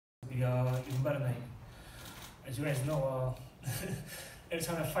be even better night. As you guys know, every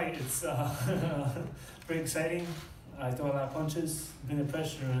time I fight, it's very exciting. I throw a lot of punches, bring the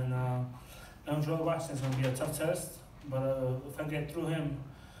pressure, and I know Joel Washington's going to be a tough test. But if I get through him,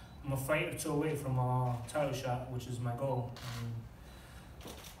 I'm a fight or two away from a title shot, which is my goal. And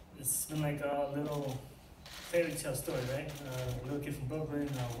it's been like a little fairy tale story, right? A little kid from Brooklyn,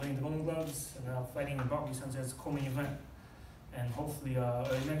 winning the Golden Gloves, and fighting in Barkley Sons as a Cormier event. And hopefully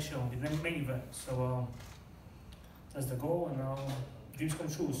early next year will be the main event. So that's the goal, and dreams come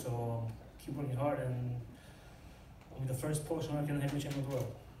true. So keep working hard, and I'll be the first post-American heavyweight champion of the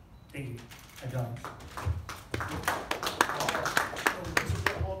world. Thank you. Thank you.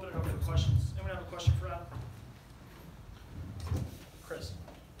 Questions? Anyone have a question for Adam? Chris.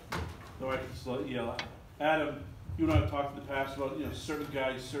 No, I can just yell. Adam, you and I have talked in the past about certain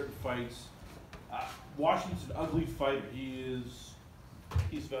guys, certain fights. Washington's an ugly fighter. He's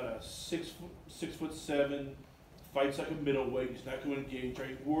about a 6'7", fights like a middleweight. He's not going to engage. Are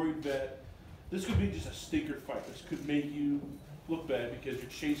you worried that this could be just a stinker fight? This could make you look bad because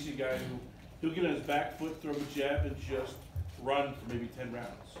you're chasing a guy who he'll get on his back foot, throw a jab, and just run for maybe 10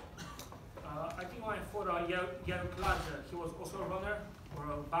 rounds. I think when I fought Jaren, he was also a runner or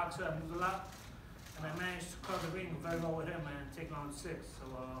a boxer. I moved a lot, and I managed to cut the ring very well with him and take round 6. So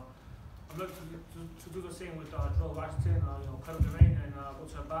I'm looking to do the same with Joel Washington. Cut up the ring and go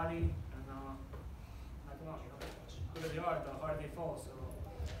to the body and knock him out. The bigger they are, the harder they fall. So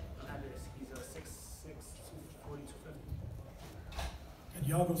I'm happy he's a 6'6", 240, 250. And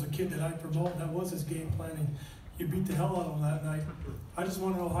Yago's a kid that I promote. That was his game planning. You beat the hell out of him that night. I just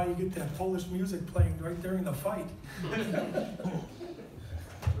want to know how you get that Polish music playing right during the fight.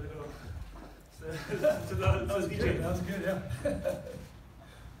 That was good. That was good, yeah.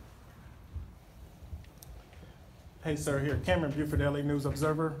 Hey, sir, here, Cam Buford, LA News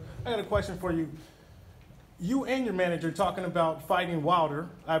Observer. I got a question for you. You and your manager talking about fighting Wilder.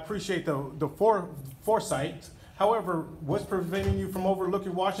 I appreciate the foresight. However, what's preventing you from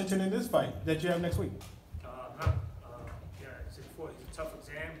overlooking Washington in this fight that you have next week? Yeah, I said before, he's a tough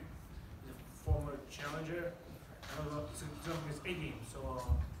exam. He's a former challenger. I know it's his A game. So,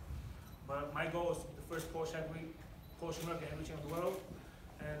 but my goal is to be the first post-American heavyweight champion of the world.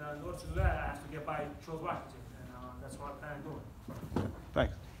 And in order to do that, I have to get by George Washington. And that's what I plan on doing.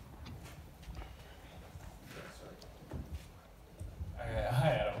 Thanks. Hi,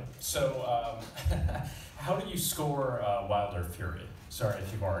 Adam. So, how do you score Wilder Fury? Sorry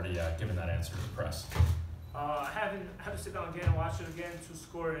if you've already given that answer to the press. I haven't sit down again and watch it again to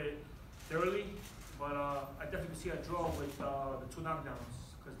score it thoroughly, but I definitely see a draw with the 2 knockdowns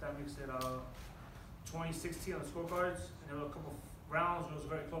because that makes it 20-16 on the scorecards, and there were a couple of rounds where it was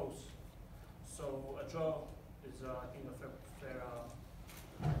very close. So a draw is I think a fair.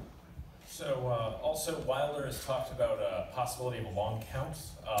 So also Wilder has talked about a possibility of a long count.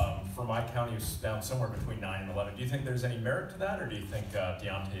 For my count, he was down somewhere between 9 and 11. Do you think there's any merit to that, or do you think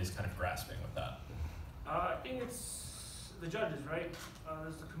Deontay is kind of grasping with that? I think it's the judges, right?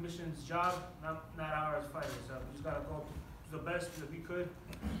 It's the commission's job, not ours as fighters. We just gotta go to the best that we could,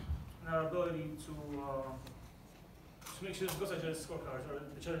 and our ability to make sure this goes to judges' scorecards or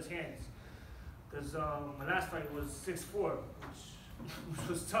the judges' hands. Because my last fight was 6-4, which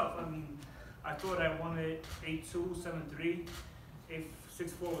was tough. I mean, I thought I won it 8-2, 7-3.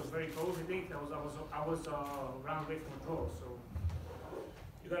 6-4 was very close. I think I was round away from a draw. So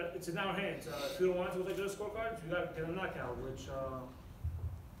it's in our hands. If you don't want to go to judges' scorecards, you got to get a knockout, which I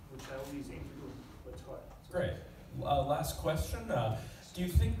always aim to do. But it's hard. Great. Last question. Do you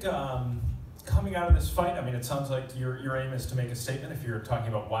think coming out of this fight, I mean, it sounds like your aim is to make a statement if you're talking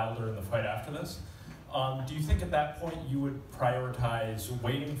about Wilder in the fight after this. Do you think at that point you would prioritize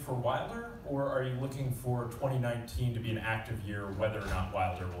waiting for Wilder, or are you looking for 2019 to be an active year, whether or not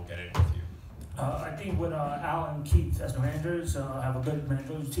Wilder will get in with you? I think with Al and Keith as the managers, I have a good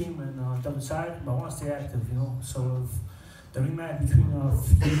managerial team and double side, but I want to stay active, So if the rematch between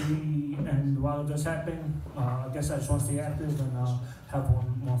Fury and Wilder does happen, I guess I just want to stay active and have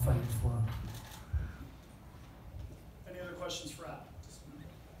one more fight for. Any other questions for Al?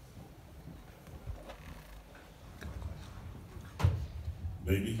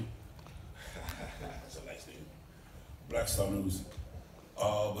 Baby. That's a nice name. Black Star News.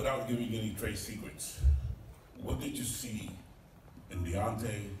 Without giving any trade secrets, what did you see in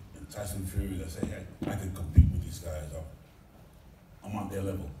Deontay and Tyson Fury that say, hey, I can compete with these guys? I'm on their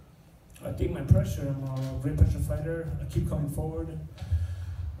level. I think my pressure, I'm a great pressure fighter. I keep coming forward.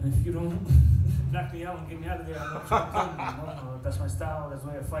 And if you don't knock me out and get me out of there, I'm not trying to kill me. That's my style, that's the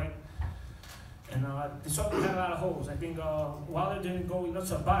way I fight. And they sort of had a lot of holes. I think Wilder didn't go enough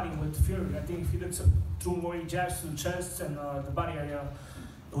to the body with Fury. I think if he threw more jabs to the chest and the body area,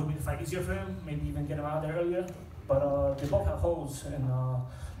 it would make the fight easier for him. Maybe even get him out there earlier. But they both have holes, and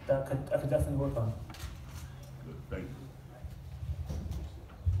that I could definitely work on. Good, thank you.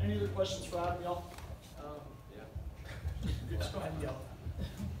 Any other questions for Adam, y'all? Yeah. Just go ahead and yell.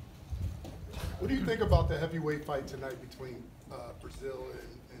 What do you think about the heavyweight fight tonight between Brazil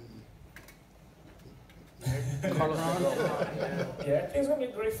and Carlos? Yeah, I think it's gonna be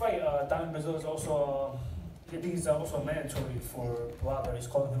a great fight. Down in Brazil is also, I think he's also mandatory for Wilder. He's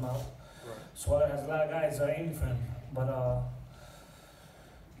calling him out. Right. So Wilder has a lot of guys aiming for him. But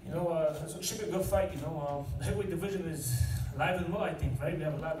it should be a good fight. The heavyweight division is live and well, I think, right? We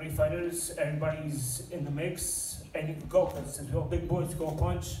have a lot of great fighters. Everybody's in the mix, and you can go because we're all big boys, go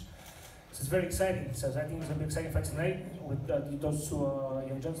punch. So it's very exciting. So I think it's gonna be an exciting fight tonight with those two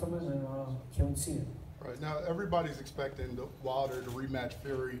young gentlemen, and can't wait to see it. Right, now everybody's expecting Wilder to rematch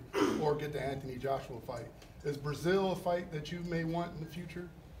Fury or get the Anthony Joshua fight. Is Brazil a fight that you may want in the future?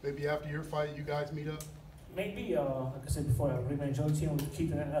 Maybe after your fight, you guys meet up? Maybe, like I said before, a rematch on the team with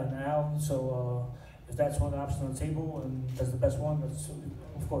Keith and Al. So if that's one of the options on the table and that's the best one, that's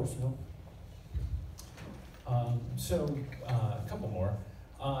of course, A couple more.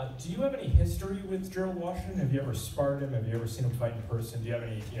 Do you have any history with Gerald Washington? Have you ever sparred him? Have you ever seen him fight in person? Do you have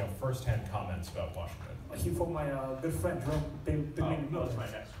any, first-hand comments about Washington? He fought my good friend, Jerome. That's my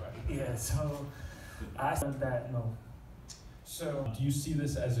next question. Yeah, so I asked him that, no. So, do you see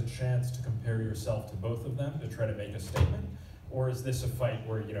this as a chance to compare yourself to both of them to try to make a statement? Or is this a fight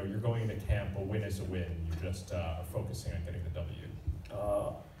where, you're going into camp, a win is a win, you just are focusing on getting the W?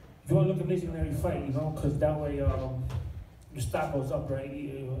 You want to look amazing in every fight, because that way your stock goes up, right?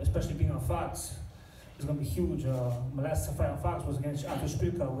 Especially being on Fox, it's going to be huge. My last fight on Fox was against Arthur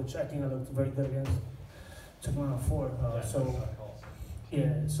Spilka, which I think I looked very good against. Took him on 4.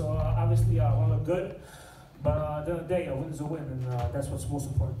 So obviously I want to look good, but at the end of the day, a win is a win, and that's what's most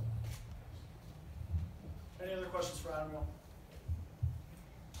important. Any other questions for Adam, y'all?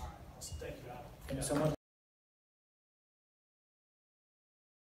 All right, awesome. Thank you, Adam. Thank you so much.